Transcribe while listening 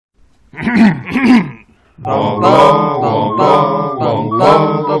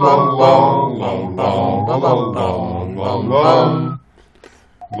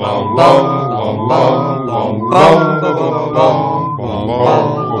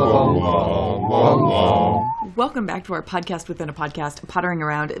Welcome back to our podcast within a podcast, pottering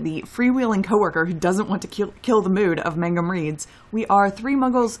around the freewheeling coworker who doesn't want to kill the mood of Mangum Reads. We are three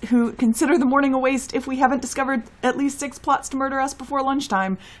muggles who consider the morning a waste if we haven't discovered at least 6 plots to murder us before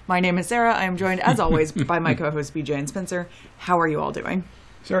lunchtime. My name is Sarah. I am joined, as always, by my co-hosts BJ and Spencer. How are you all doing?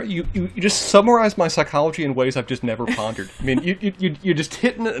 Sarah, you just summarized my psychology in ways I've just never pondered. I mean, you're just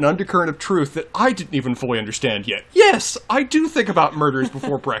hitting an undercurrent of truth that I didn't even fully understand yet. Yes, I do think about murders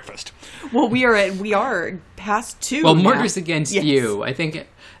before breakfast. Well, we are past 2 Well, now. murders against you. I think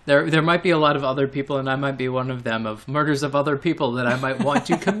there might be a lot of other people, and I might be one of them, of murders of other people that I might want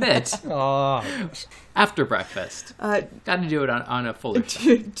to commit after breakfast. Got to do it on a fuller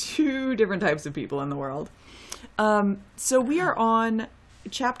two different types of people in the world. So we are on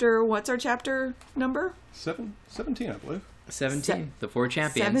chapter, what's our chapter number? 17, I believe. 17, the 4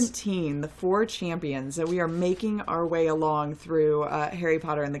 champions. 17, the 4 champions. So we are making our way along through Harry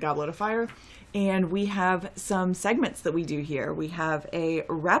Potter and the Goblet of Fire. And we have some segments that we do here. We have a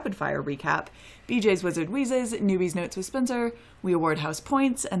rapid fire recap, BJ's Wizard Wheezes, Newbie's Notes with Spencer. We award house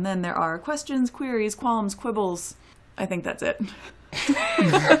points. And then there are questions, queries, qualms, quibbles. I think that's it.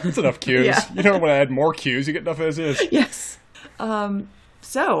 That's enough cues. Yeah. You don't want to add more cues. You get enough as is. Yes.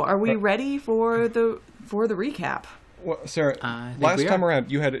 So, are we ready for the recap? Well, Sarah, last time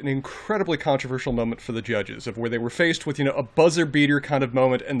around, you had an incredibly controversial moment for the judges of where they were faced with, a buzzer beater kind of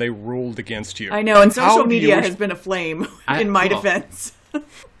moment, and they ruled against you. I know, and social media has been aflame in my defense.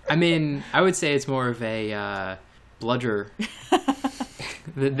 I mean, I would say it's more of a bludger.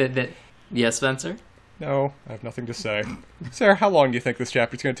 Yes, Spencer? No, I have nothing to say. Sarah, how long do you think this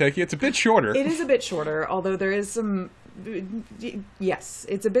chapter's going to take you? It's a bit shorter. It is a bit shorter, although there is some... Yes,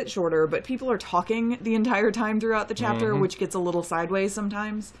 it's a bit shorter, but people are talking the entire time throughout the chapter, which gets a little sideways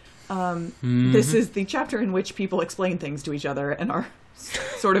sometimes. This is the chapter in which people explain things to each other and are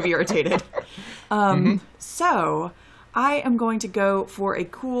sort of irritated. So, I am going to go for a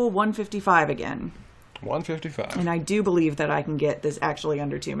cool 155 again. 155. And I do believe that I can get this actually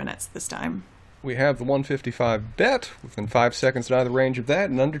under 2 minutes this time. We have the 155 bet, within 5 seconds out of the range of that,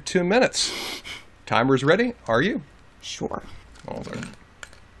 in under 2 minutes. Timer's ready. Are you? Sure. Oh,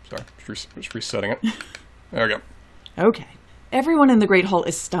 sorry. Just resetting it. There we go. Okay. Everyone in the Great Hall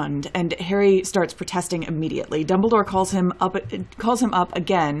is stunned, and Harry starts protesting immediately. Dumbledore calls him up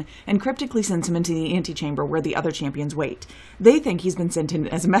again and cryptically sends him into the antechamber where the other champions wait. They think he's been sent in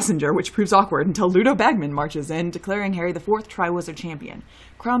as a messenger, which proves awkward until Ludo Bagman marches in, declaring Harry the 4th Triwizard Champion.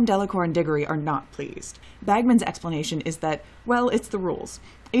 Crumb, Delacour, and Diggory are not pleased. Bagman's explanation is that, well, it's the rules.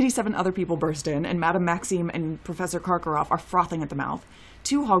 87 other people burst in, and Madame Maxime and Professor Karkaroff are frothing at the mouth.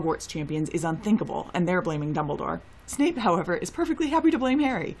 2 Hogwarts champions is unthinkable, and they're blaming Dumbledore. Snape, however, is perfectly happy to blame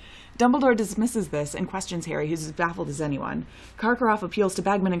Harry. Dumbledore dismisses this and questions Harry, who's as baffled as anyone. Karkaroff appeals to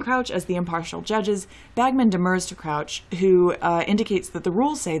Bagman and Crouch as the impartial judges. Bagman demurs to Crouch, who indicates that the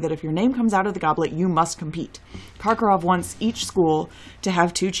rules say that if your name comes out of the goblet, you must compete. Karkaroff wants each school to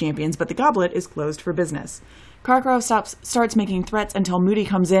have 2 champions, but the goblet is closed for business. Karkaroff starts making threats until Moody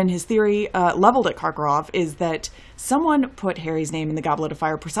comes in. His theory, leveled at Karkaroff, is that someone put Harry's name in the Goblet of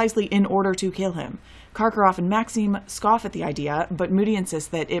Fire precisely in order to kill him. Karkaroff and Maxime scoff at the idea, but Moody insists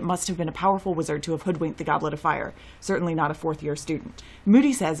that it must have been a powerful wizard to have hoodwinked the Goblet of Fire, certainly not a 4th-year student.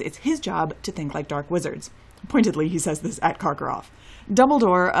 Moody says it's his job to think like dark wizards. Pointedly, he says this at Karkaroff.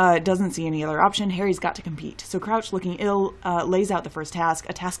 Dumbledore doesn't see any other option. Harry's got to compete. So Crouch, looking ill, lays out the first task,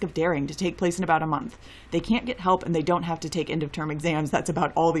 a task of daring to take place in about a month. They can't get help, and they don't have to take end-of-term exams. That's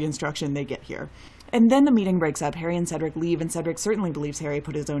about all the instruction they get here. And then the meeting breaks up. Harry and Cedric leave, and Cedric certainly believes Harry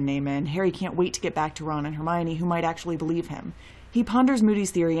put his own name in. Harry can't wait to get back to Ron and Hermione, who might actually believe him. He ponders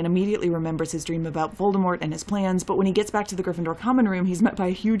Moody's theory and immediately remembers his dream about Voldemort and his plans, but when he gets back to the Gryffindor common room, he's met by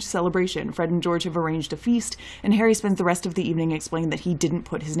a huge celebration. Fred and George have arranged a feast, and Harry spends the rest of the evening explaining that he didn't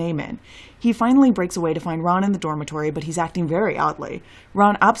put his name in. He finally breaks away to find Ron in the dormitory, but he's acting very oddly.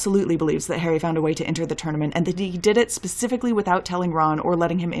 Ron absolutely believes that Harry found a way to enter the tournament, and that he did it specifically without telling Ron or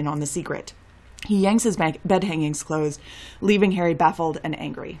letting him in on the secret. He yanks his bed hangings closed, leaving Harry baffled and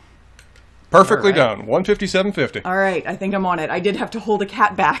angry. Perfectly done. 157.50. All right, I think I'm on it. I did have to hold a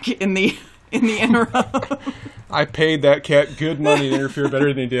cat back in the interim. I paid that cat good money to interfere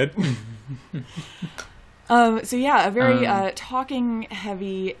better than he did. So yeah, a very talking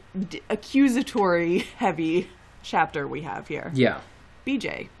heavy, accusatory heavy chapter we have here. Yeah.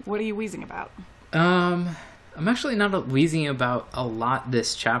 BJ, what are you wheezing about? I'm actually not wheezing about a lot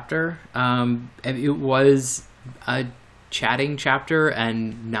this chapter. It was a chatting chapter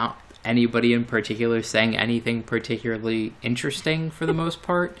and not anybody in particular saying anything particularly interesting for the most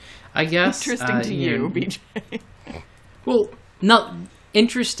part, I guess. Interesting to you, BJ. Well, not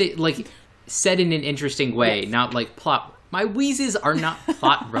interesting, like, said in an interesting way, yes. Not like plot. My wheezes are not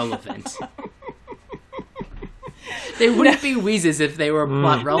plot relevant. They wouldn't be wheezes if they were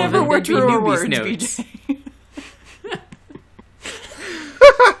plot relevant. Never were truer words, notes. BJ.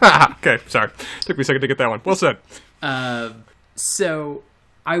 Okay, sorry. Took me a second to get that one. Well said. So,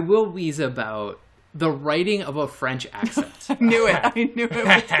 I will wheeze about the writing of a French accent. I knew it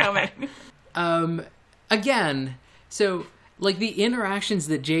was coming. Again, so, like, the interactions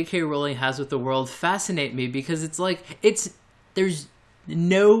that J.K. Rowling has with the world fascinate me because it's like, there's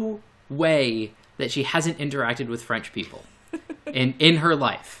no way that she hasn't interacted with French people in her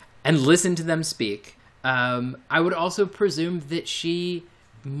life and listened to them speak. I would also presume that she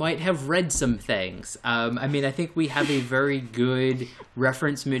might have read some things. I mean, I think we have a very good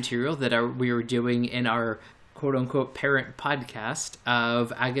reference material that we were doing in our quote-unquote parent podcast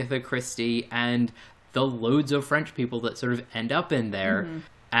of Agatha Christie and the loads of French people that sort of end up in there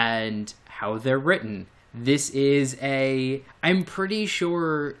and how they're written. This is I'm pretty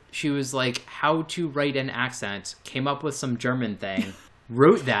sure she was like, how to write an accent, came up with some German thing,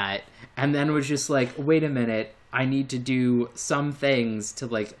 wrote that, and then was just like, wait a minute, I need to do some things to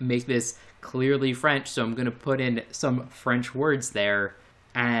like make this clearly French, so I'm going to put in some French words there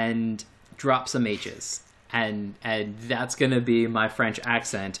and drop some H's. And that's going to be my French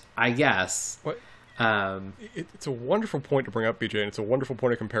accent, I guess. What? It's a wonderful point to bring up, BJ, and it's a wonderful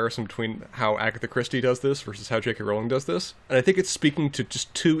point of comparison between how Agatha Christie does this versus how J.K. Rowling does this. And I think it's speaking to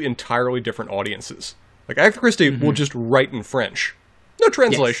just two entirely different audiences. Like, Agatha Christie will just write in French. No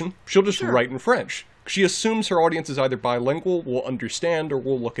translation. Yes. She'll just write in French. She assumes her audience is either bilingual, will understand, or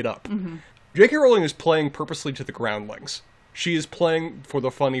will look it up. J.K. Rowling is playing purposely to the groundlings. She is playing for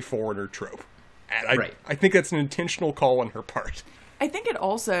the funny foreigner trope. And I think that's an intentional call on her part. I think it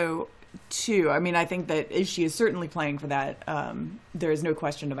also, too, I mean, I think that she is certainly playing for that. There is no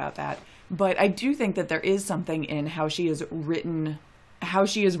question about that. But I do think that there is something in how she has written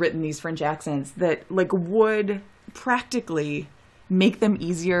these French accents that, like, would practically make them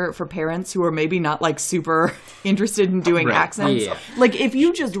easier for parents who are maybe not like super interested in doing accents. Yeah. Like, if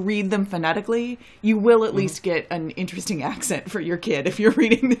you just read them phonetically, you will at least get an interesting accent for your kid if you're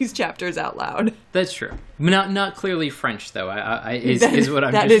reading these chapters out loud. That's true. Not clearly French though. Is what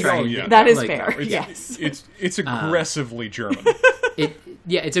I'm just trying to do. That is fair. Yes. It's aggressively German.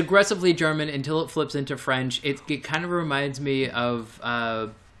 It's aggressively German until it flips into French. It kind of reminds me of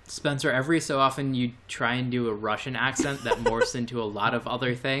Spencer, every so often you try and do a Russian accent that morphs into a lot of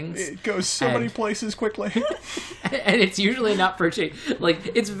other things. It goes so many places quickly. And it's usually not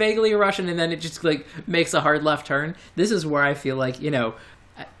like, it's vaguely Russian and then it just, like, makes a hard left turn. This is where I feel like,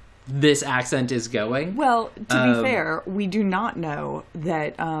 this accent is going. Well, to be fair, we do not know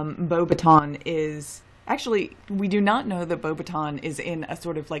that Beauxbaton is... Actually, we do not know that Beauxbaton is in a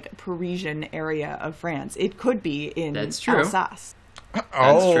sort of, like, Parisian area of France. It could be in Alsace.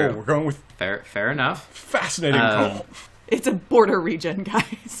 Oh, true. We're going with... Fair enough. Fascinating call. It's a border region,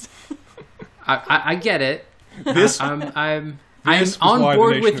 guys. I get it. I'm on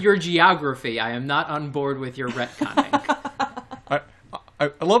board with your geography. I am not on board with your retconning. I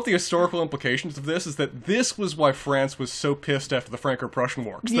love the historical implications of this, is that this was why France was so pissed after the Franco-Prussian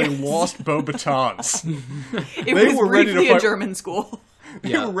War, because they lost Beauxbatons. It was briefly a German school.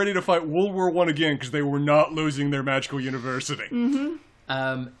 They were ready to fight World War I again because they were not losing their magical university.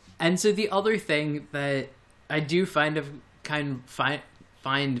 And so the other thing that I do find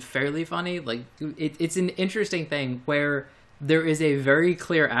fairly funny, like, it's an interesting thing where there is a very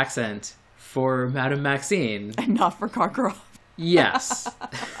clear accent for Madame Maxine. And not for Karkaroff. Yes.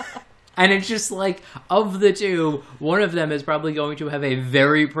 And it's just like, of the two, one of them is probably going to have a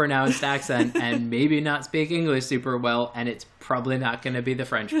very pronounced accent and maybe not speak English super well, and it's probably not going to be the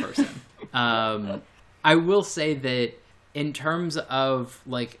French person. I will say that in terms of,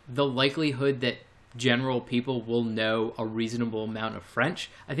 like, the likelihood that general people will know a reasonable amount of French,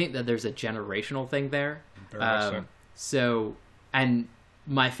 I think that there's a generational thing there. Very much so. So, and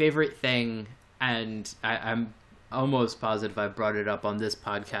my favorite thing, and I'm almost positive I brought it up on this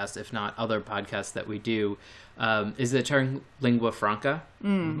podcast, if not other podcasts that we do, is the term lingua franca.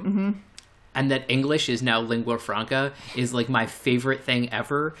 Mm-hmm. And that English is now lingua franca is, like, my favorite thing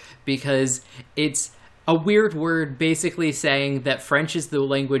ever, because it's a weird word basically saying that French is the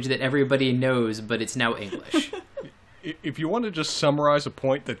language that everybody knows, but it's now English. if you want to just summarize a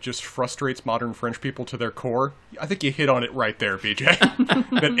point that just frustrates modern French people to their core, I think you hit on it right there, BJ.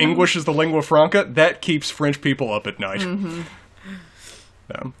 That English is the lingua franca, that keeps French people up at night. Mm-hmm.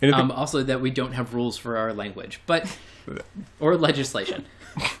 Also that we don't have rules for our language, or legislation.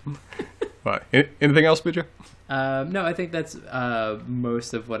 Anything else, BJ? No, I think that's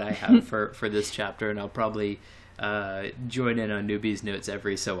most of what I have for this chapter, and I'll probably join in on Newbie's notes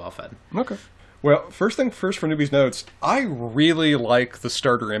every so often. Okay. Well, first thing first for Newbie's notes, I really like the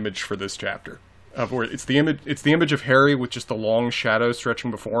starter image for this chapter. Where it's the image of Harry with just the long shadow stretching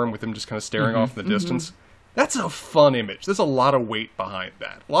before him, with him just kind of staring off in the distance. That's a fun image. There's a lot of weight behind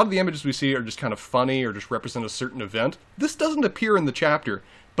that. A lot of the images we see are just kind of funny or just represent a certain event. This doesn't appear in the chapter,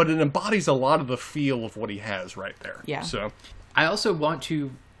 but it embodies a lot of the feel of what he has right there. Yeah. So, I also want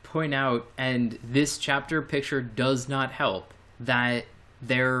to point out, and this chapter picture does not help, that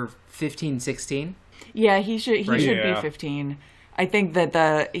they're 15, 16. Yeah, he should be 15. I think that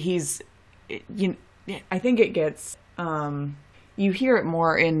I think it gets you hear it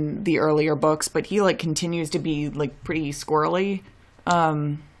more in the earlier books, but he like continues to be like pretty squirrely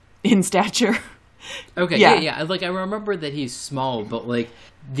in stature. Okay, yeah. Like I remember that he's small, but like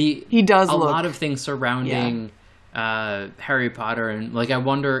he does a lot of things surrounding Harry Potter, and like I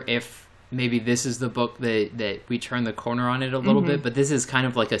wonder if maybe this is the book that we turn the corner on it a little bit, but this is kind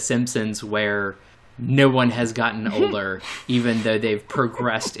of like a Simpsons where no one has gotten older, even though they've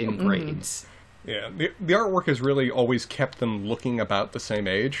progressed in grades. Yeah, the artwork has really always kept them looking about the same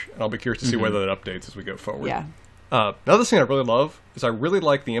age, and I'll be curious to see whether that updates as we go forward. Yeah. Another thing I really love is I really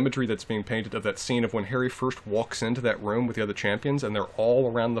like the imagery that's being painted of that scene of when Harry first walks into that room with the other champions, and they're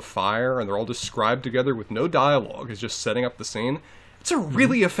all around the fire, and they're all described together with no dialogue. It's just setting up the scene. It's a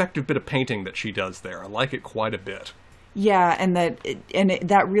really effective bit of painting that she does there. I like it quite a bit. Yeah, and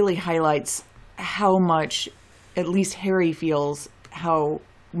that really highlights how much, at least Harry feels, how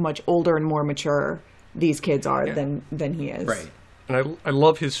much older and more mature these kids are than he is. Right. And I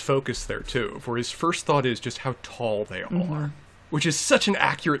love his focus there, too, for his first thought is just how tall they are, which is such an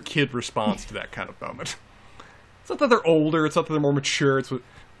accurate kid response to that kind of moment. It's not that they're older, it's not that they're more mature, it's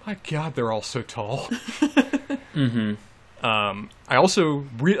my God, they're all so tall. I also,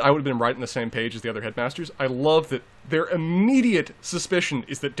 I would have been right on the same page as the other headmasters. I love that their immediate suspicion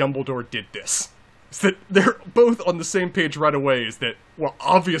is that Dumbledore did this. It's that they're both on the same page right away, is that, well,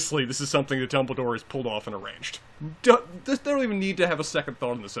 obviously this is something that Dumbledore has pulled off and arranged. They don't even need to have a second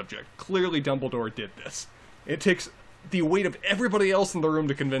thought on the subject. Clearly Dumbledore did this. It takes the weight of everybody else in the room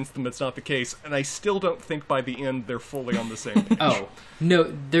to convince them it's not the case, and I still don't think by the end they're fully on the same page. Oh,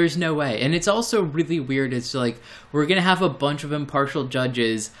 no, there's no way. And it's also really weird. It's like, we're going to have a bunch of impartial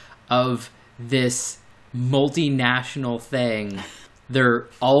judges of this multinational thing. They're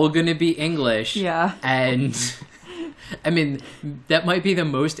all going to be English. Yeah. And, I mean, that might be the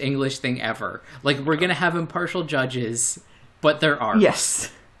most English thing ever. Like, we're going to have impartial judges, but there are.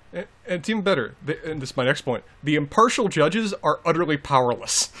 Yes. And it's even better, and this is my next point, the impartial judges are utterly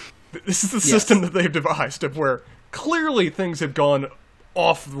powerless. This is the system that they've devised of where clearly things have gone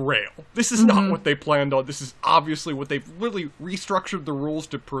off the rail. This is not what they planned on. This is obviously what they've really restructured the rules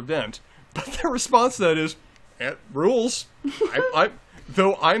to prevent. But their response to that is, rules.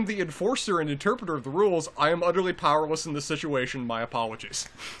 Though I'm the enforcer and interpreter of the rules, I am utterly powerless in this situation. My apologies.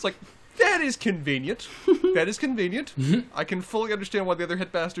 It's like, that is convenient. That is convenient. I can fully understand why the other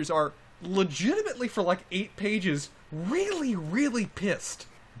headmasters are legitimately, for like 8 pages, really, really pissed.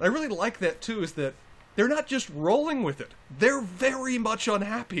 I really like that, too, is that they're not just rolling with it. They're very much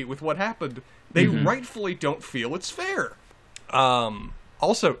unhappy with what happened. They rightfully don't feel it's fair.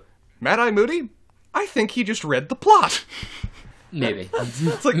 Also, Mad-Eye Moody, I think he just read the plot. Maybe.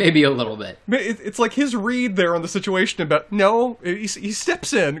 It's like, maybe a little bit. It's like his read there on the situation about, no, he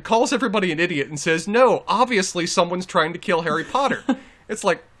steps in, calls everybody an idiot, and says, no, obviously someone's trying to kill Harry Potter. It's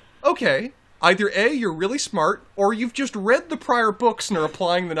like, okay, either A, you're really smart, or you've just read the prior books and are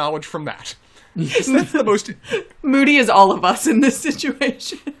applying the knowledge from that. That's the most... Moody is all of us in this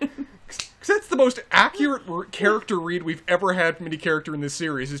situation. Because that's the most accurate character read we've ever had from any character in this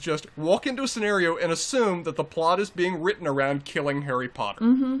series, is just walk into a scenario and assume that the plot is being written around killing Harry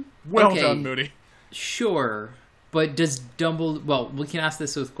Potter. Well done, Moody. Sure, but does Dumbledore... Well, we can ask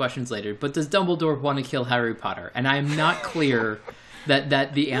this with questions later, but does Dumbledore want to kill Harry Potter? And I am not clear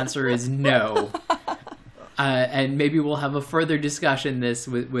that the answer is no. And maybe we'll have a further discussion this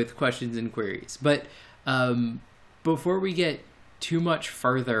with questions and queries. But before we get too much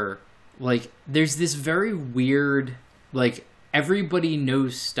further... Like, there's this very weird, like, everybody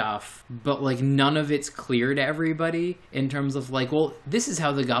knows stuff, but, like, none of it's clear to everybody in terms of, like, well, this is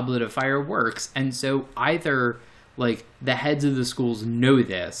how the Goblet of Fire works. And so either, like, the heads of the schools know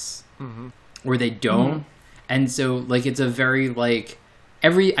this, or they don't. And so, like, it's a very, like,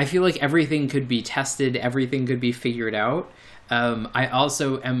 I feel like everything could be tested, everything could be figured out. I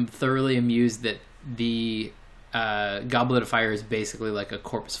also am thoroughly amused that the Goblet of Fire is basically like a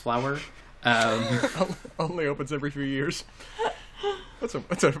corpse flower. Only opens every few years. That's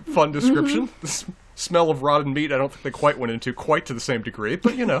a fun description. The smell of rotten meat, I don't think they quite went into quite to the same degree,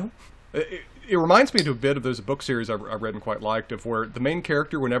 but you know. It reminds me a bit of, there's a book series I read and quite liked, of where the main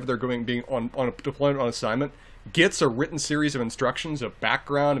character, whenever they're being on a deployment on assignment, gets a written series of instructions, of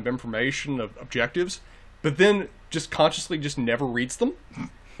background, of information, of objectives, but then just consciously just never reads them.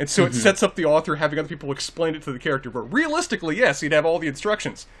 And so it sets up the author having other people explain it to the character, but realistically, yes, he'd have all the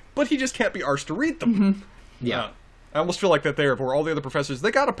instructions, but he just can't be arsed to read them. Yeah. I almost feel like that there, where all the other professors, they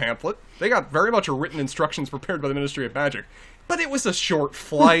got a pamphlet. They got very much a written instructions prepared by the Ministry of Magic. But it was a short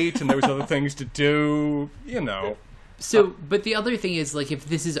flight, and there was other things to do, you know. So, but the other thing is, like, if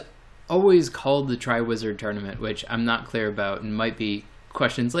this is always called the Triwizard Tournament, which I'm not clear about and might be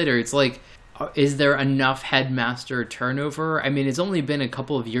questions later, it's like, is there enough headmaster turnover? I mean, it's only been a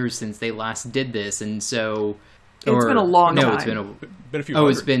couple of years since they last did this, and so... It's been a long time. No, it's been a few hundred.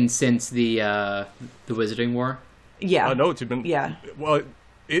 It's been since the Wizarding War? Yeah. No, it's been... Yeah. Well,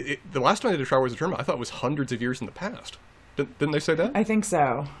 the last time they did a Triwizard Tournament, I thought it was hundreds of years in the past. Didn't they say that? I think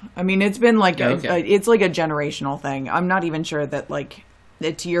so. I mean, it's been like it's like a generational thing. I'm not even sure that, like,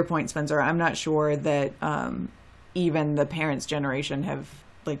 to your point, Spencer, I'm not sure that even the parents' generation have,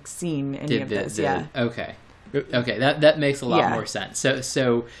 like, seen any of this. Yeah. Okay. That makes a lot more sense.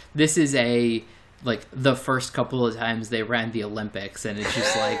 So this is the first couple of times they ran the Olympics, and it's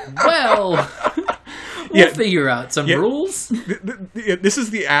just like, well... We'll figure out some rules. This is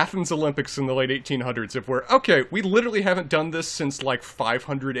the Athens Olympics in the late 1800s, if we're, okay, we literally haven't done this since like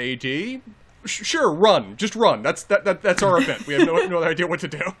 500 AD. Sure, run. Just run. That's our event. We have no other idea what to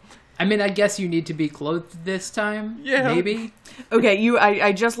do. I mean, I guess you need to be clothed this time? Yeah. Maybe? Okay,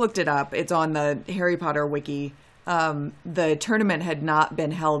 I just looked it up. It's on the Harry Potter wiki. The tournament had not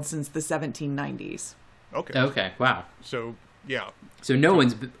been held since the 1790s. Okay, wow. So, yeah. So no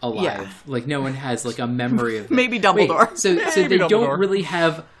one's alive. Yeah. Like, no one has, like, a memory of... Maybe Dumbledore. Wait, so they don't really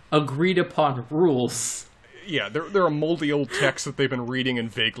have agreed-upon rules. Yeah, there are moldy old texts that they've been reading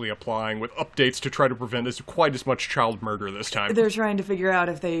and vaguely applying, with updates to try to prevent quite as much child murder this time. They're trying to figure out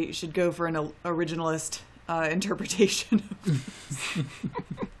if they should go for an originalist interpretation.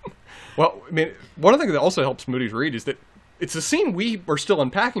 Well, I mean, one of the things that also helps Moody's read is that it's a scene we are still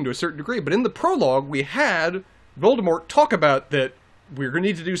unpacking to a certain degree, but in the prologue, we had Voldemort talk about that we're going to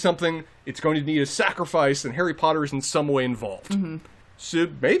need to do something, it's going to need a sacrifice, and Harry Potter is in some way involved. So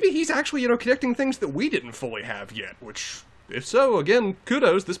maybe he's actually, connecting things that we didn't fully have yet, which, if so, again,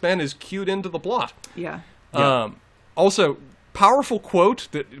 kudos, this man is cued into the plot. Yeah. Also, powerful quote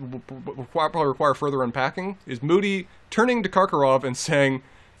that will probably require further unpacking is Moody turning to Karkaroff and saying,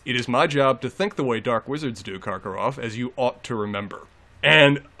 "It is my job to think the way dark wizards do, Karkaroff, as you ought to remember."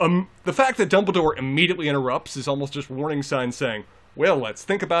 And the fact that Dumbledore immediately interrupts is almost just warning signs saying, well, let's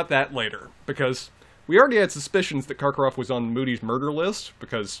think about that later. Because we already had suspicions that Karkaroff was on Moody's murder list,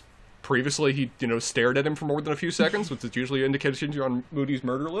 because previously he, stared at him for more than a few seconds, which is usually an indication you're on Moody's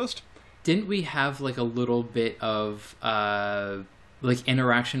murder list. Didn't we have, like, a little bit of,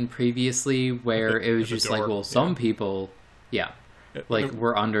 interaction previously where it was just like, well, some people,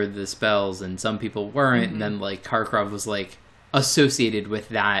 were under the spells and some people weren't, and then, like, Karkaroff was, like, associated with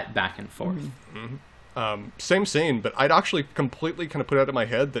that back and forth. Same scene, but I'd actually completely kind of put out of my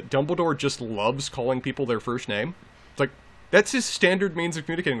head that Dumbledore just loves calling people their first name. It's like, that's his standard means of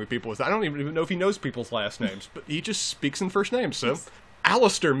communicating with people. I don't even know if he knows people's last names, but he just speaks in first names, so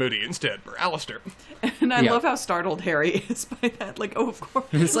Alistair Moody instead, or Alistair. And I love how startled Harry is by that, like, oh, of course.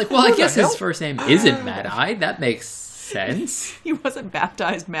 It's like, well, I guess his first name isn't Mad-Eye, that makes sense. He wasn't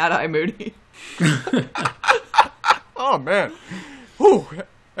baptized Mad-Eye Moody. Oh, man. Whew.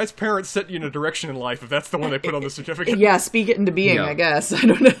 That's parents setting you in a direction in life, if that's the one they put on the certificate. Yeah, speak it into being, I guess. I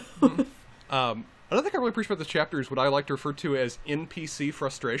don't know. Another thing I really appreciate about this chapter is what I like to refer to as NPC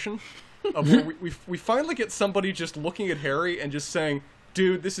frustration. Where we finally get somebody just looking at Harry and just saying,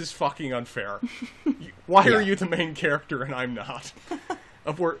 dude, this is fucking unfair. Why are you the main character and I'm not?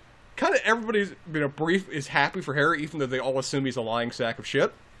 Where kind of everybody's, brief is happy for Harry, even though they all assume he's a lying sack of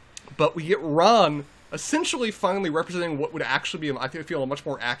shit. But we get Ron essentially finally representing what would actually be, I feel, a much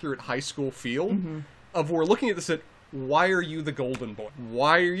more accurate high school feel of we're looking at this at, why are you the golden boy?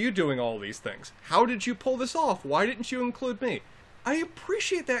 Why are you doing all these things? How did you pull this off? Why didn't you include me? I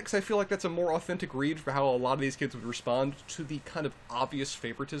appreciate that because I feel like that's a more authentic read for how a lot of these kids would respond to the kind of obvious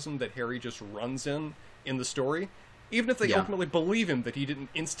favoritism that Harry just runs in the story. Even if they ultimately believe him that he didn't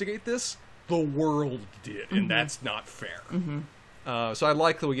instigate this, the world did, and that's not fair. So I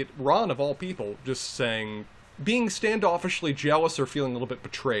like that we get Ron, of all people, just saying, being standoffishly jealous or feeling a little bit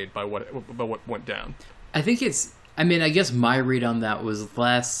betrayed by what went down. I think I guess my read on that was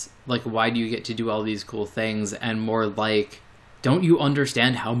less like, why do you get to do all these cool things, and more like, don't you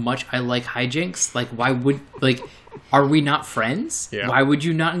understand how much I like hijinks? Like, why would, like, are we not friends? Yeah. Why would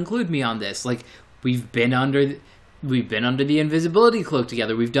you not include me on this? Like, we've been under the invisibility cloak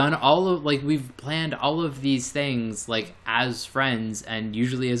together. We've done we've planned all of these things, like, as friends, and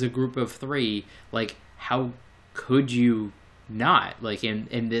usually as a group of 3. Like, how could you not? Like,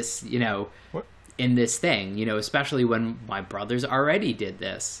 in this, What? In this thing, especially when my brothers already did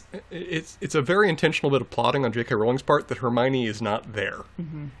this. It's a very intentional bit of plotting on J.K. Rowling's part that Hermione is not there.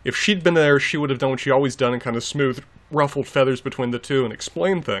 If she'd been there, she would have done what she always done and kind of smoothed ruffled feathers between the two and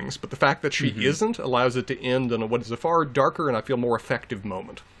explained things. But the fact that she isn't allows it to end on what is a far darker and I feel more effective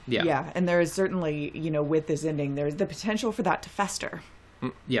moment. Yeah, and there is certainly, with this ending, there's the potential for that to fester.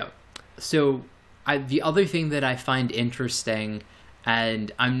 Yeah. So the other thing that I find interesting,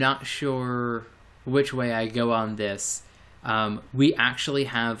 and I'm not sure which way I go on this, we actually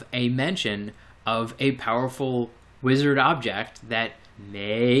have a mention of a powerful wizard object that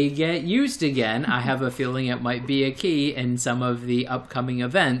may get used again. I have a feeling it might be a key in some of the upcoming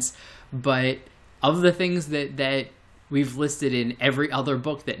events, but of the things that we've listed in every other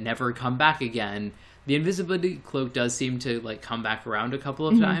book that never come back again, the invisibility cloak does seem to, like, come back around a couple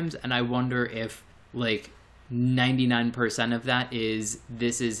of times, and I wonder if, like, 99% of that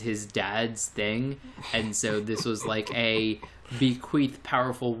this is his dad's thing, and so this was like a bequeath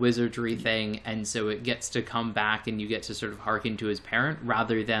powerful wizardry thing, and so it gets to come back and you get to sort of hearken to his parent,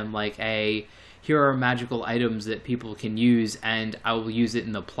 rather than like here are magical items that people can use and I will use it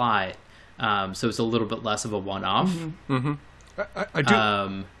in the plot. So it's a little bit less of a one-off.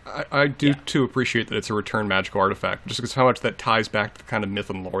 I do too appreciate that it's a return magical artifact, just because how much that ties back to the kind of myth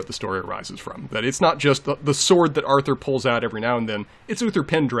and lore the story arises from. That it's not just the sword that Arthur pulls out every now and then, it's Uther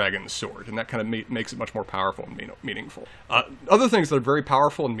Pendragon's sword, and that kind of makes it much more powerful and meaningful. Other things that are very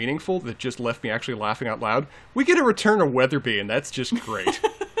powerful and meaningful that just left me actually laughing out loud, we get a return of Weatherby, and that's just great.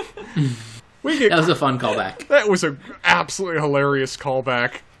 That was a fun callback. That was an absolutely hilarious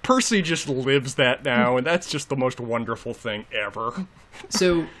callback. Percy just lives that now, and that's just the most wonderful thing ever.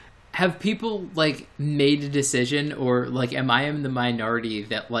 So, have people, like, made a decision, or, like, am I in the minority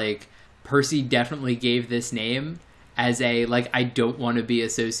that, like, Percy definitely gave this name as a, like, I don't want to be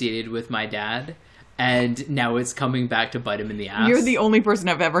associated with my dad, and now it's coming back to bite him in the ass? You're the only person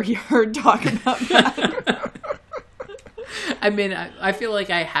I've ever heard talk about that. I mean, I feel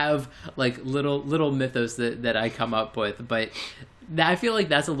like I have, like, little mythos that I come up with, but I feel like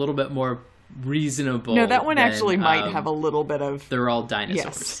that's a little bit more reasonable. No, that one actually might have a little bit of... They're all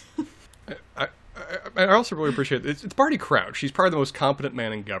dinosaurs. Yes. I also really appreciate it's Barty Crouch. He's probably the most competent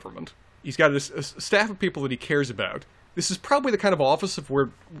man in government. He's got a staff of people that he cares about. This is probably the kind of office of where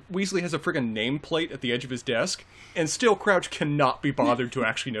Weasley has a friggin' nameplate at the edge of his desk, and still Crouch cannot be bothered to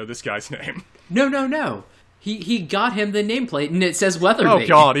actually know this guy's name. No. He got him the nameplate, and it says Weatherby. Oh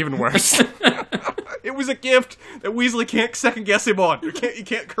God, even worse. It was a gift that Weasley can't second guess him on. You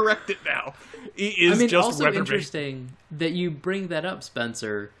can't correct it now. He is just also Weatherby. Interesting that you bring that up,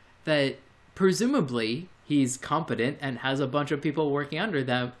 Spencer. That presumably he's competent and has a bunch of people working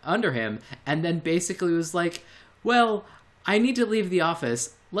under him, and then basically was like, "Well, I need to leave the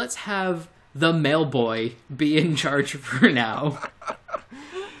office. Let's have the mailboy be in charge for now."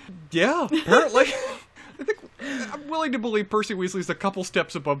 Yeah, apparently. I'm willing to believe Percy Weasley's a couple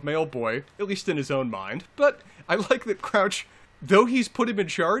steps above Mailboy, at least in his own mind. But I like that Crouch, though he's put him in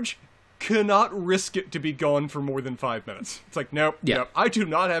charge, cannot risk it to be gone for more than 5 minutes. It's like, nope, I do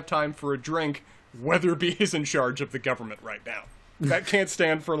not have time for a drink. Weatherby is in charge of the government right now. That can't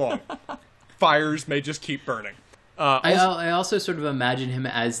stand for long. Fires may just keep burning. I also sort of imagine him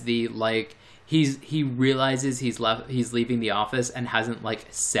as the, like... He realizes he's leaving the office and hasn't, like,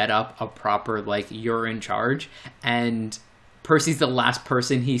 set up a proper, like, you're in charge, and Percy's the last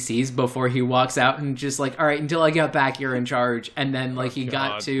person he sees before he walks out, and just like, all right, until I get back, you're in charge. And then, like, he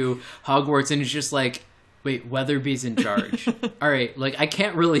got to Hogwarts and it's just like, wait, Weatherby's in charge. All right, like, I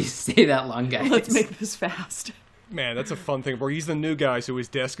can't really stay that long, guys. Let's make this fast. Man, that's a fun thing, where he's the new guy, so his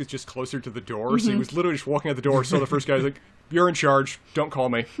desk is just closer to the door, so he was literally just walking out the door, so the first guy's like, you're in charge, don't call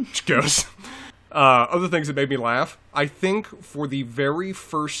me. Just goes. Other things that made me laugh, I think for the very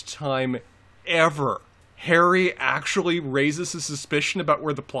first time ever, Harry actually raises a suspicion about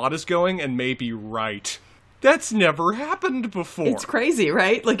where the plot is going and may be right. That's never happened before. It's crazy,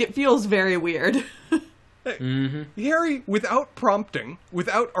 right? Like, it feels very weird. Harry, without prompting,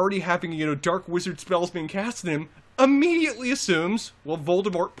 without already having, dark wizard spells being cast on him, immediately assumes, well,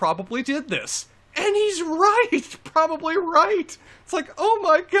 Voldemort probably did this. And he's right! Probably right! It's like, oh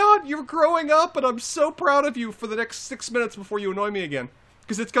my god, you're growing up, and I'm so proud of you for the next 6 minutes before you annoy me again.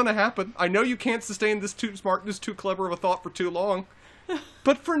 Because it's gonna happen. I know you can't sustain this too smart, this too clever of a thought for too long.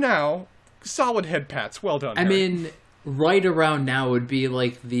 But for now, solid head pats. Well done, Harry. I mean, right around now would be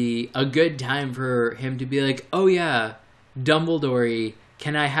like a good time for him to be like, oh yeah, Dumbledore,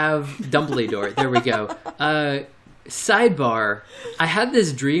 can I have Dumbledore? There we go. Sidebar, I had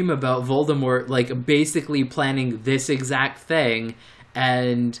this dream about Voldemort, like, basically planning this exact thing,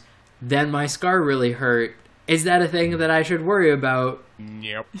 and then my scar really hurt. Is that a thing that I should worry about?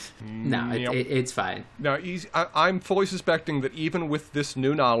 Yep. No, Yep. It's fine. Now, I'm fully suspecting that even with this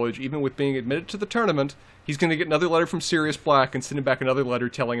new knowledge, even with being admitted to the tournament, he's going to get another letter from Sirius Black and send him back another letter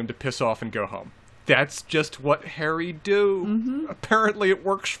telling him to piss off and go home. That's just what Harry do. Mm-hmm. Apparently it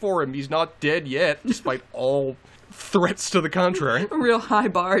works for him. He's not dead yet, despite all threats to the contrary. A real high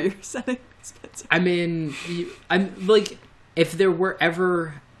bar you're setting, Spencer. I mean, I'm like, if there were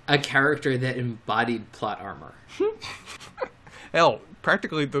ever a character that embodied plot armor. Hell,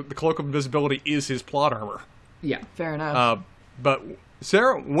 practically the Cloak of Invisibility is his plot armor. Yeah. Fair enough. But,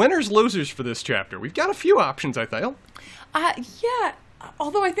 Sarah, winners, losers for this chapter. We've got a few options, I feel. Yeah.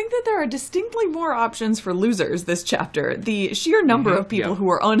 Although I think that there are distinctly more options for losers this chapter. The sheer number of people who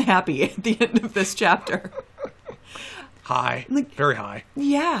are unhappy at the end of this chapter. High. Very high.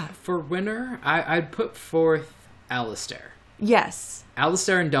 Yeah. For winner, I'd put forth Alistair. Yes.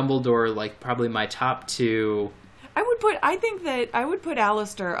 Alistair and Dumbledore, like, probably my top two. I think that I would put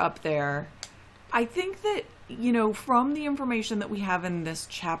Alistair up there. I think that, from the information that we have in this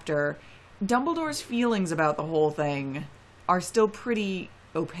chapter, Dumbledore's feelings about the whole thing are still pretty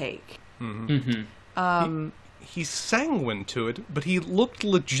opaque. Mm-hmm. He's sanguine to it, but he looked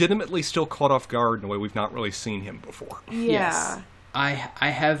legitimately still caught off guard in a way we've not really seen him before. Yeah. Yes. I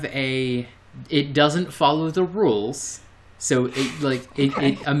have it doesn't follow the rules, so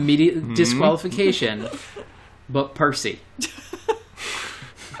it immediate disqualification, but Percy.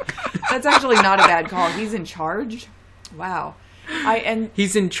 That's actually not a bad call. He's in charge? Wow.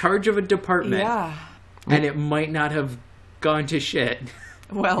 He's in charge of a department. Yeah. And it might not have gone to shit.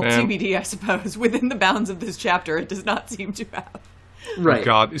 Well, TBD, I suppose. Within the bounds of this chapter, it does not seem to have. Right. Oh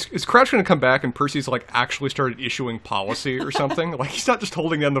God, is Crouch going to come back and Percy's actually started issuing policy or something? He's not just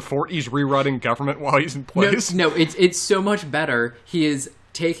holding down the fort; he's rewriting government while he's in place. No, it's so much better. He has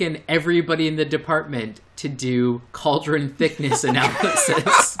taken everybody in the department to do cauldron thickness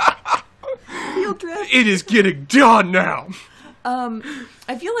analysis. Field trip. It is getting done now.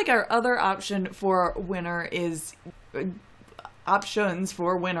 I feel like our other option for winner is. Options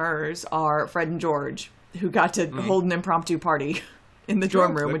for winners are Fred and George, who got to hold an impromptu party in the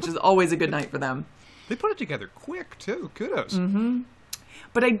dorm room, which is always a good night for them. They put it together quick, too. Kudos. Mm-hmm.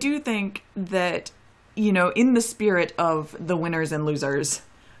 But I do think that, in the spirit of the winners and losers,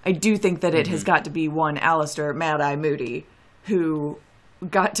 I do think that it has got to be one Alistair Mad Eye Moody, who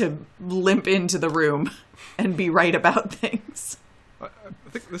got to limp into the room and be right about things. I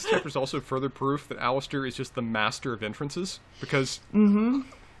think this chapter is also further proof that Alistair is just the master of inferences, because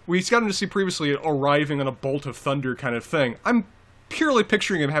we got him to see previously arriving on a bolt of thunder kind of thing. I'm purely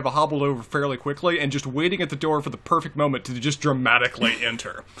picturing him have a hobbled over fairly quickly and just waiting at the door for the perfect moment to just dramatically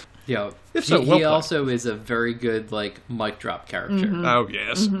enter. Yeah, if so, he also is a very good mic drop character. Mm-hmm. Oh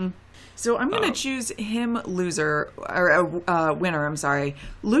yes. Mm-hmm. So I'm going to choose him loser or winner. I'm sorry,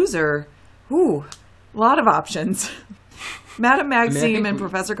 loser. Ooh, a lot of options. Madame Maxime and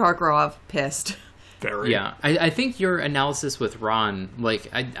Professor Karkaroff pissed. Very. Yeah, I think your analysis with Ron,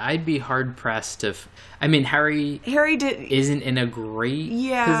 I'd be hard pressed to. Harry isn't in a great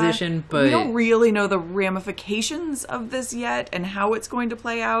position, but we don't really know the ramifications of this yet and how it's going to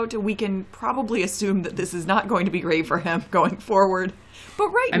play out. We can probably assume that this is not going to be great for him going forward.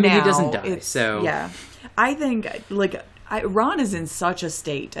 But now, he doesn't die, so yeah. I think Ron is in such a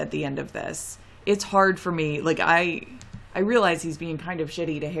state at the end of this. It's hard for me. I realize he's being kind of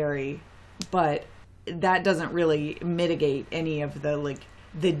shitty to Harry, but that doesn't really mitigate any of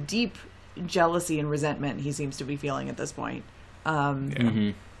the deep jealousy and resentment he seems to be feeling at this point.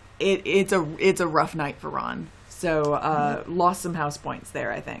 It's a rough night for Ron. So lost some house points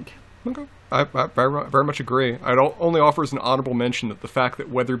there, I think. Okay. I very much agree. I'd only offer as an honorable mention that the fact that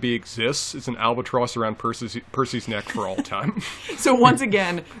Weatherby exists is an albatross around Percy's neck for all time. So once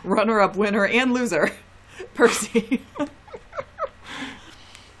again, runner-up, winner, and loser. Percy.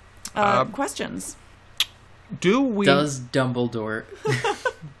 Questions? Does Dumbledore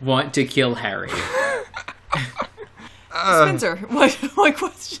want to kill Harry? Spencer, what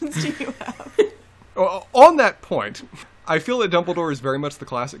questions do you have? On that point, I feel that Dumbledore is very much the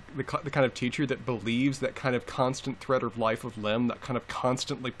kind of teacher that believes that kind of constant threat of life of limb, that kind of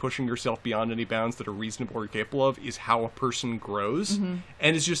constantly pushing yourself beyond any bounds that are reasonable or capable of, is how a person grows, and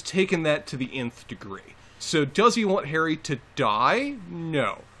has just taken that to the nth degree. So does he want Harry to die?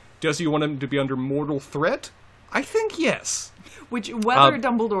 No. Does he want him to be under mortal threat? I think yes. Whether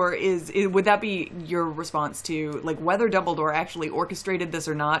Dumbledore is, would that be your response to, like, whether Dumbledore actually orchestrated this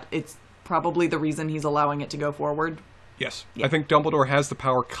or not, it's probably the reason he's allowing it to go forward? Yes. Yeah. I think Dumbledore has the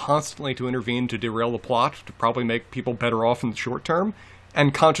power constantly to intervene to derail the plot, to probably make people better off in the short term,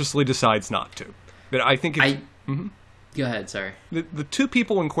 and consciously decides not to. But I think it's... Go ahead, sorry. The two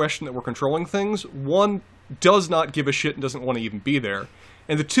people in question that were controlling things, one does not give a shit and doesn't want to even be there,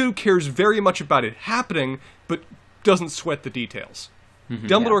 and the two cares very much about it happening, but doesn't sweat the details.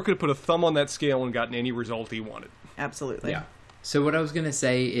 Dumbledore could have put a thumb on that scale and gotten any result he wanted. Absolutely. Yeah. So what I was going to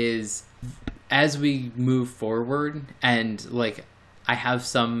say is, as we move forward, and, like, I have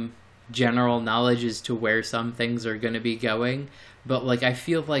some general knowledge as to where some things are going to be going, but, like, I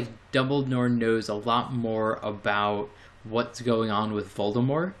feel like Dumbledore knows a lot more about what's going on with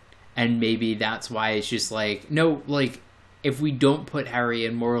Voldemort, and maybe that's why it's just like, no, like, if we don't put Harry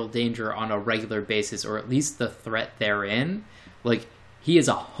in mortal danger on a regular basis, or at least the threat therein, like, he is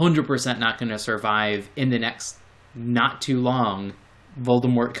 100% not going to survive in the next not too long,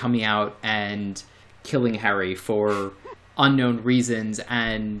 Voldemort coming out and killing Harry for unknown reasons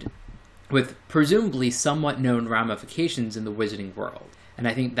and with presumably somewhat known ramifications in the wizarding world. And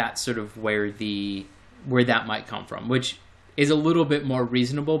I think that's sort of where that might come from, which is a little bit more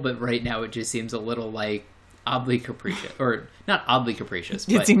reasonable, but right now it just seems a little, like, oddly capricious, or not oddly capricious.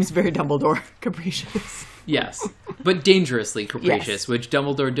 It seems very Dumbledore capricious. Yes, but dangerously capricious, yes. Which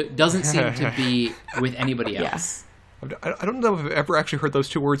Dumbledore doesn't seem to be with anybody else. Yes. I don't know if I've ever actually heard those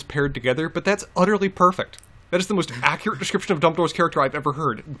two words paired together, but that's utterly perfect. That is the most accurate description of Dumbledore's character I've ever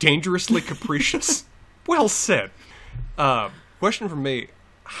heard. Dangerously capricious. Well said. Question from me.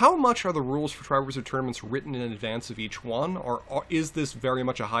 How much are the rules for Triwizard Tournaments written in advance of each one, or is this very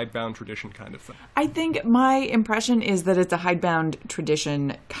much a hidebound tradition kind of thing? I think my impression is that it's a hidebound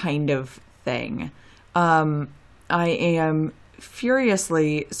tradition kind of thing. I am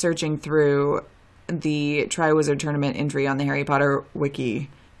furiously searching through the Triwizard Tournament entry on the Harry Potter wiki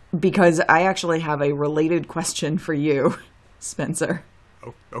because I actually have a related question for you, Spencer.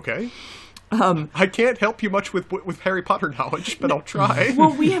 Oh, okay. I can't help you much with Harry Potter knowledge, but I'll try.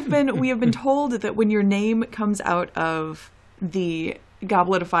 Well, we have been told that when your name comes out of the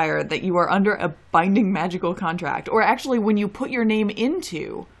Goblet of Fire, that you are under a binding magical contract, or actually when you put your name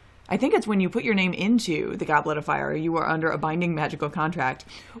into, I think it's when you put your name into the Goblet of Fire, you are under a binding magical contract.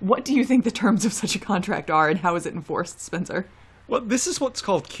 What do you think the terms of such a contract are, and how is it enforced, Spencer? Well, this is what's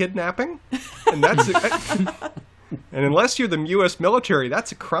called kidnapping, and that's and unless you're the U.S. military,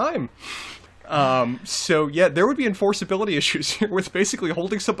 that's a crime. So yeah, there would be enforceability issues here with basically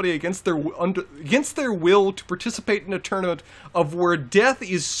holding somebody against their will to participate in a tournament of where death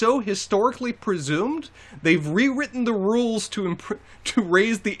is so historically presumed. They've rewritten the rules to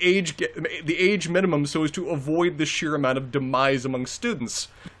raise the age minimum so as to avoid the sheer amount of demise among students.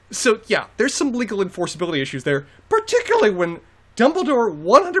 So yeah, there's some legal enforceability issues there, particularly when Dumbledore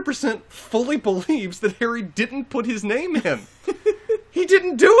 100% fully believes that Harry didn't put his name in. He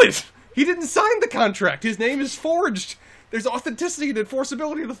didn't do it. He didn't sign the contract. His name is forged. There's authenticity and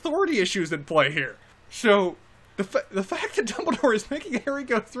enforceability and authority issues in play here. So, the fact that Dumbledore is making Harry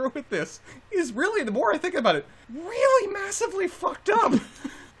go through with this is really, the more I think about it, really massively fucked up.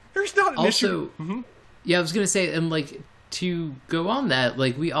 There's not an issue. Mm-hmm. Yeah, I was going to say, and like, to go on that,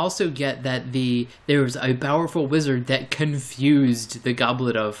 like, we also get that there was a powerful wizard that confused the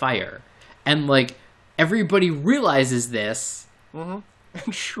Goblet of Fire. And, like, everybody realizes this. Mm-hmm.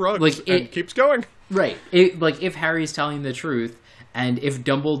 And shrugs and keeps going. Right. If Harry's telling the truth, and if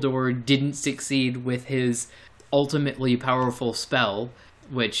Dumbledore didn't succeed with his ultimately powerful spell,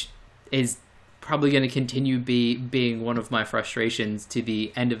 which is probably going to continue being one of my frustrations to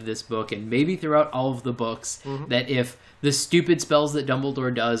the end of this book, and maybe throughout all of the books, that if the stupid spells that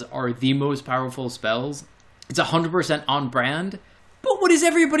Dumbledore does are the most powerful spells, it's 100% on brand. But what is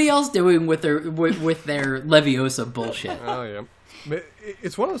everybody else doing with their Leviosa bullshit? Oh, yeah.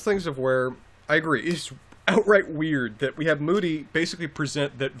 It's one of those things of where, I agree, it's outright weird that we have Moody basically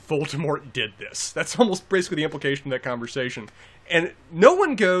present that Voldemort did this. That's almost basically the implication of that conversation. And no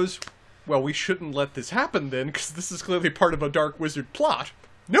one goes, well, we shouldn't let this happen then, because this is clearly part of a Dark Wizard plot.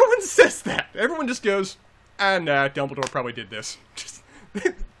 No one says that. Everyone just goes, nah, Dumbledore probably did this. Just,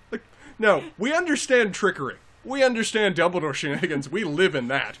 like, no, we understand trickery. We understand Dumbledore shenanigans. We live in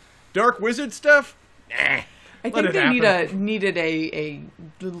that. Dark Wizard stuff? Nah. I think they needed a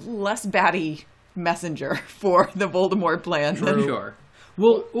less batty messenger for the Voldemort plan. Sure.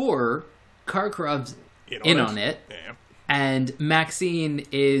 Well, or Karkaroff's in on it. Yeah. And Maxine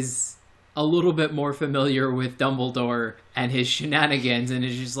is a little bit more familiar with Dumbledore and his shenanigans, and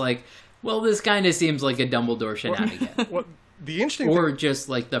is just like, well, this kind of seems like a Dumbledore shenanigan. Well, the interesting or just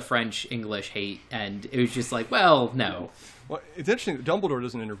like the French-English hate, and it was just like, well, no. Well, it's interesting that Dumbledore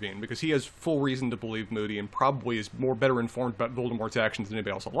doesn't intervene, because he has full reason to believe Moody and probably is better informed about Voldemort's actions than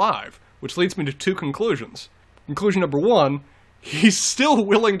anybody else alive, which leads me to two conclusions. Conclusion number one, he's still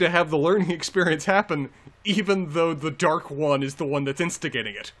willing to have the learning experience happen, even though the Dark One is the one that's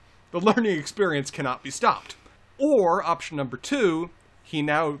instigating it. The learning experience cannot be stopped. Or, option number two, he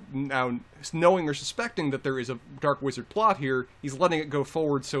now knowing or suspecting that there is a Dark Wizard plot here, he's letting it go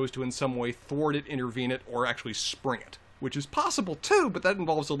forward so as to in some way thwart it, intervene it, or actually spring it. Which is possible too, but that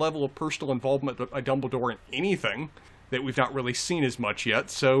involves a level of personal involvement by Dumbledore in anything that we've not really seen as much yet,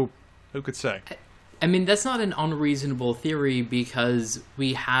 so who could say? I mean, that's not an unreasonable theory, because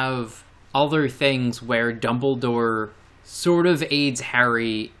we have other things where Dumbledore sort of aids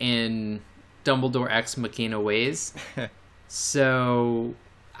Harry in Dumbledore Ex Machina ways. So,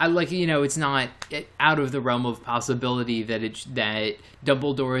 it's not out of the realm of possibility that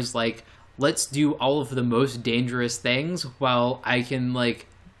Dumbledore is like, let's do all of the most dangerous things while I can,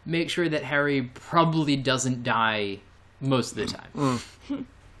 make sure that Harry probably doesn't die most of the time.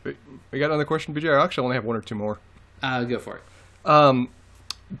 We got another question, BJ? I actually only have one or two more. Go for it.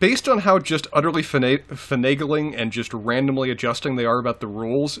 Based on how just utterly finagling and just randomly adjusting they are about the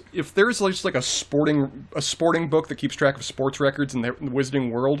rules, if there's just like a sporting book that keeps track of sports records in the Wizarding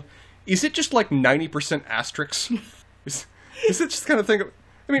world, is it just like 90% asterisks? Is it just kind of thing?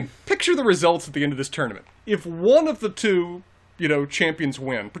 I mean, picture the results at the end of this tournament. If one of the two, champions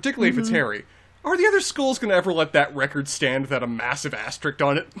win, particularly if it's Harry, are the other schools going to ever let that record stand without a massive asterisk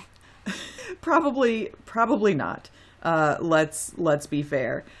on it? Probably not. Let's be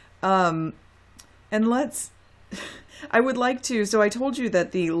fair. And I would like to, so I told you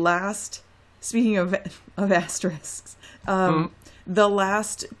that the last, speaking of asterisks, the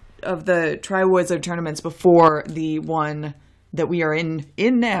last of the Triwizard tournaments before the one that we are in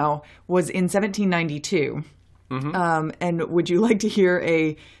now was in 1792. And would you like to hear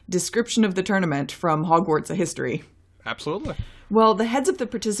a description of the tournament from Hogwarts: A History? Absolutely. Well, the heads of the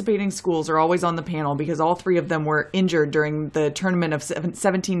participating schools are always on the panel because all three of them were injured during the tournament of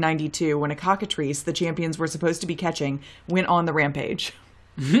 1792 when a cockatrice the champions were supposed to be catching went on the rampage.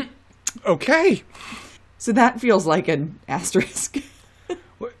 Okay. So that feels like an asterisk.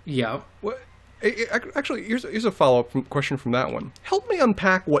 Yeah. Actually, here's a follow-up question from that one. Help me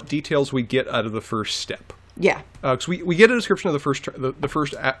unpack what details we get out of the first step. Yeah. Because we get a description of the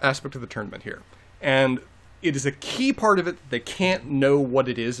first aspect of the tournament here. And it is a key part of it that they can't know what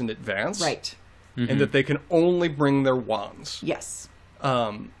it is in advance. Right. And that they can only bring their wands. Yes.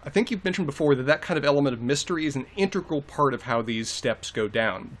 I think you've mentioned before that kind of element of mystery is an integral part of how these steps go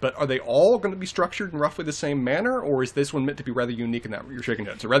down. But are they all going to be structured in roughly the same manner, or is this one meant to be rather unique in that? You're shaking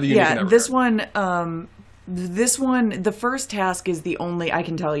your head. So rather unique in that regard. This one, the first task is the only, I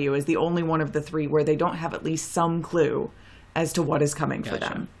can tell you, is the only one of the three where they don't have at least some clue as to what is coming for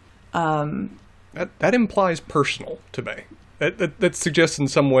them. That implies personal to me. That suggests in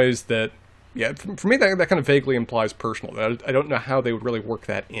some ways that, yeah, for me that kind of vaguely implies personal. I don't know how they would really work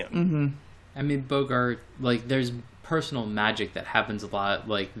that in. Mm-hmm. I mean, Bogart, there's personal magic that happens a lot,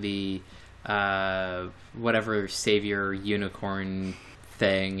 like the whatever savior unicorn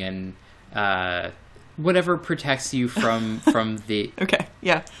thing, and whatever protects you from the... Okay,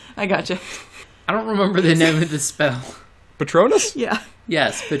 yeah, I gotcha. I don't remember the name of the spell. Patronus? Yeah.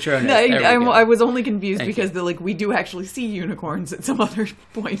 Yes, Patronus. No, I was only confused because we do actually see unicorns at some other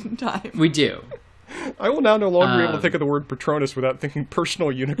point in time. We do. I will now no longer be able to think of the word Patronus without thinking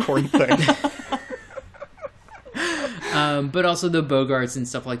personal unicorn thing. But also the Bogarts and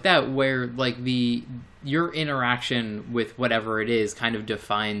stuff like that, where your interaction with whatever it is kind of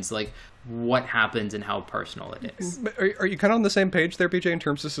defines what happens and how personal it is. Are you kind of on the same page there, BJ, in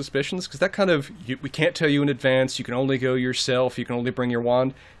terms of suspicions? Because that kind of, we can't tell you in advance, you can only go yourself, you can only bring your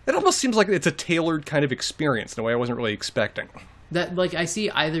wand. That almost seems like it's a tailored kind of experience in a way I wasn't really expecting. That, I see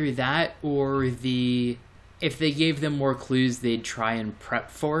either that or if they gave them more clues, they'd try and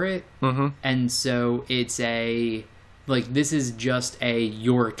prep for it. Mm-hmm. And so it's like, this is just a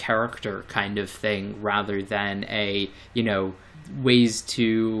your character kind of thing rather than a, you know, ways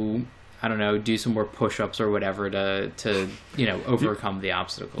to, I don't know, do some more push-ups or whatever to you know, overcome the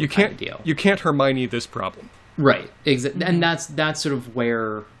obstacle kind of deal. You can't Hermione this problem. Right. And that's sort of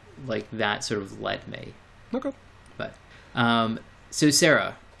where, like, that sort of led me. Okay. But, so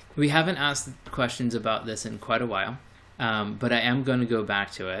Sarah, we haven't asked questions about this in quite a while, but I am going to go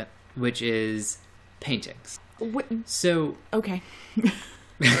back to it, which is paintings. What? So... Okay.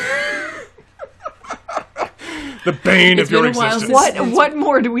 The bane of your existence. What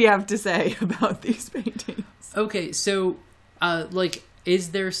more do we have to say about these paintings? Okay, so, like,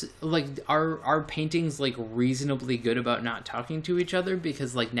 is there, like, are paintings, like, reasonably good about not talking to each other?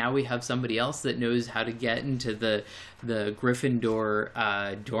 Because, like, now we have somebody else that knows how to get into the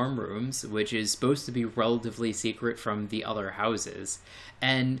Gryffindor dorm rooms, which is supposed to be relatively secret from the other houses.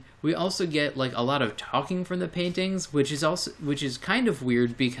 And we also get, like, a lot of talking from the paintings, which is kind of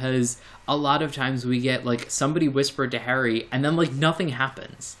weird because a lot of times we get, like, somebody whispered to Harry and then, like, nothing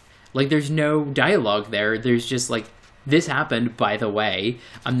happens. Like, there's no dialogue there. There's just, like, this happened, by the way.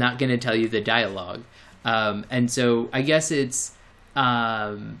 I'm not going to tell you the dialogue. And so I guess it's,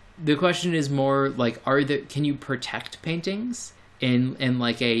 the question is more like, can you protect paintings in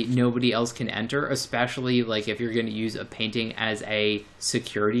like a nobody else can enter, especially like if you're going to use a painting as a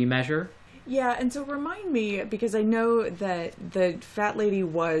security measure? Yeah, and so remind me, because I know that the fat lady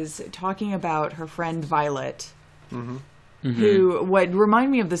was talking about her friend Violet, who would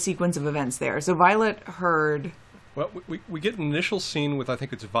remind me of the sequence of events there. So Violet heard... Well, we get an initial scene with, I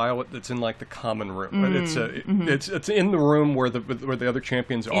think it's Violet, that's in like the common room. It's in the room where the other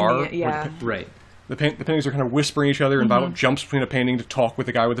champions are. Right. The paintings are kind of whispering each other, and Violet jumps between a painting to talk with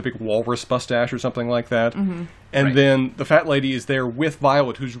the guy with the big walrus mustache or something like that. And then the fat lady is there with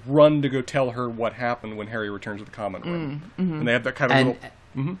Violet, who's run to go tell her what happened when Harry returns to the common room. And they have that kind of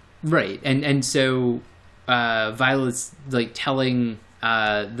little... Right, and so Violet's like telling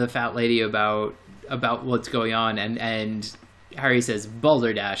the fat lady about what's going on, and Harry says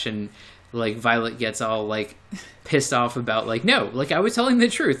Balderdash, and like Violet gets all like pissed off about like, no, like I was telling the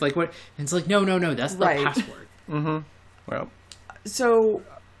truth, like what? And it's like, no, that's the password. Well, so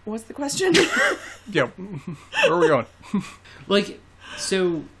what's the question? Yeah, where are we going? Like,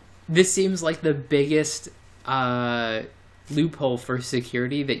 so this seems like the biggest loophole for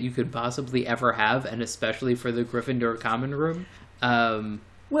security that you could possibly ever have, and especially for the Gryffindor common room.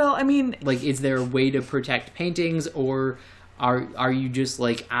 Well, I mean... Like, is there a way to protect paintings, or are you just,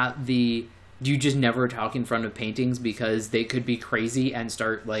 like, do you just never talk in front of paintings because they could be crazy and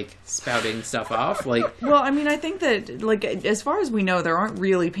start, like, spouting stuff off? Like... Well, I mean, I think that, like, as far as we know, there aren't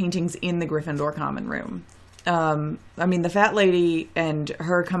really paintings in the Gryffindor common room. I mean, the fat lady and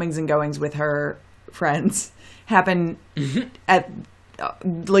her comings and goings with her friends happen at,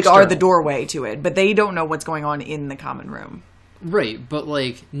 like, are the doorway to it, but they don't know what's going on in the common room. Right, but,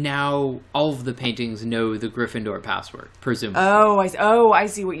 like, now all of the paintings know the Gryffindor password, presumably. Oh, I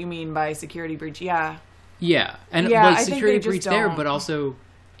see what you mean by security breach, yeah. Yeah, and, like, security breach there, but also,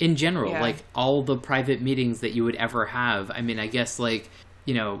 in general, like, all the private meetings that you would ever have. I mean, I guess, like,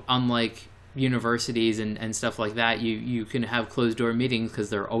 you know, unlike universities and stuff like that, you can have closed-door meetings because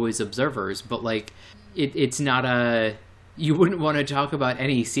they're always observers, but, like, it's not you wouldn't want to talk about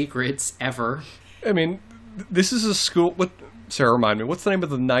any secrets, ever. I mean, this is a school... Sarah, remind me, what's the name of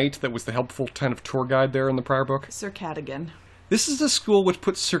the knight that was the helpful kind of tour guide there in the prior book? Sir Cadogan. This is a school which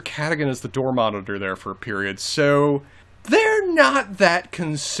puts Sir Cadogan as the door monitor there for a period, so they're not that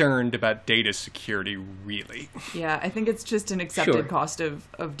concerned about data security, really. Yeah, I think it's just an accepted cost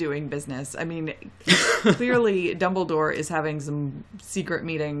of doing business. I mean, clearly Dumbledore is having some secret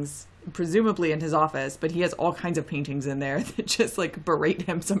meetings, presumably in his office, but he has all kinds of paintings in there that just, like, berate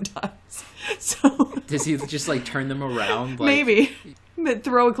him sometimes. So does he just, like, turn them around? Like... Maybe. But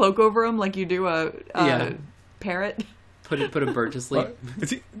throw a cloak over him like you do a parrot. Put a bird to sleep.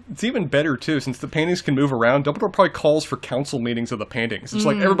 It's even better, too, since the paintings can move around. Dumbledore probably calls for council meetings of the paintings. It's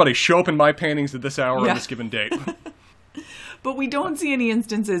like, everybody show up in my paintings at this hour on this given date. But we don't see any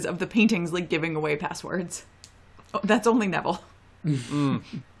instances of the paintings, like, giving away passwords. Oh, that's only Neville.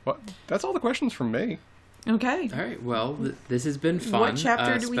 Well, that's all the questions from me. Okay. All right. Well, this has been fun. What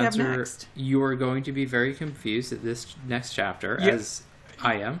chapter do we have next? You are going to be very confused at this next chapter, as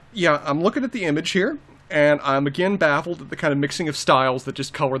I am. Yeah, I'm looking at the image here, and I'm again baffled at the kind of mixing of styles that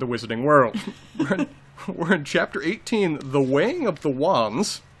just color the Wizarding world. We're in chapter 18, The Weighing of the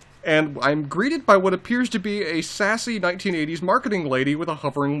Wands, and I'm greeted by what appears to be a sassy 1980s marketing lady with a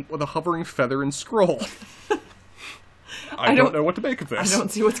hovering feather and scroll. I don't know what to make of this. I don't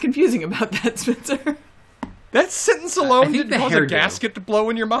see what's confusing about that, Spencer. That sentence alone didn't cause a hairdo. gasket to blow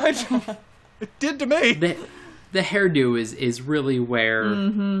in your mind. It did to me. The hairdo is really where...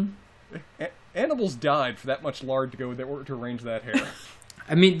 Mm-hmm. Animals died for that much lard to go to arrange that hair.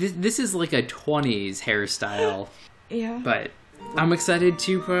 I mean, this is like a 20s hairstyle. Yeah. But I'm excited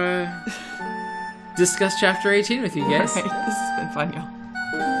to discuss Chapter 18 with you guys. All right, this has been fun, y'all.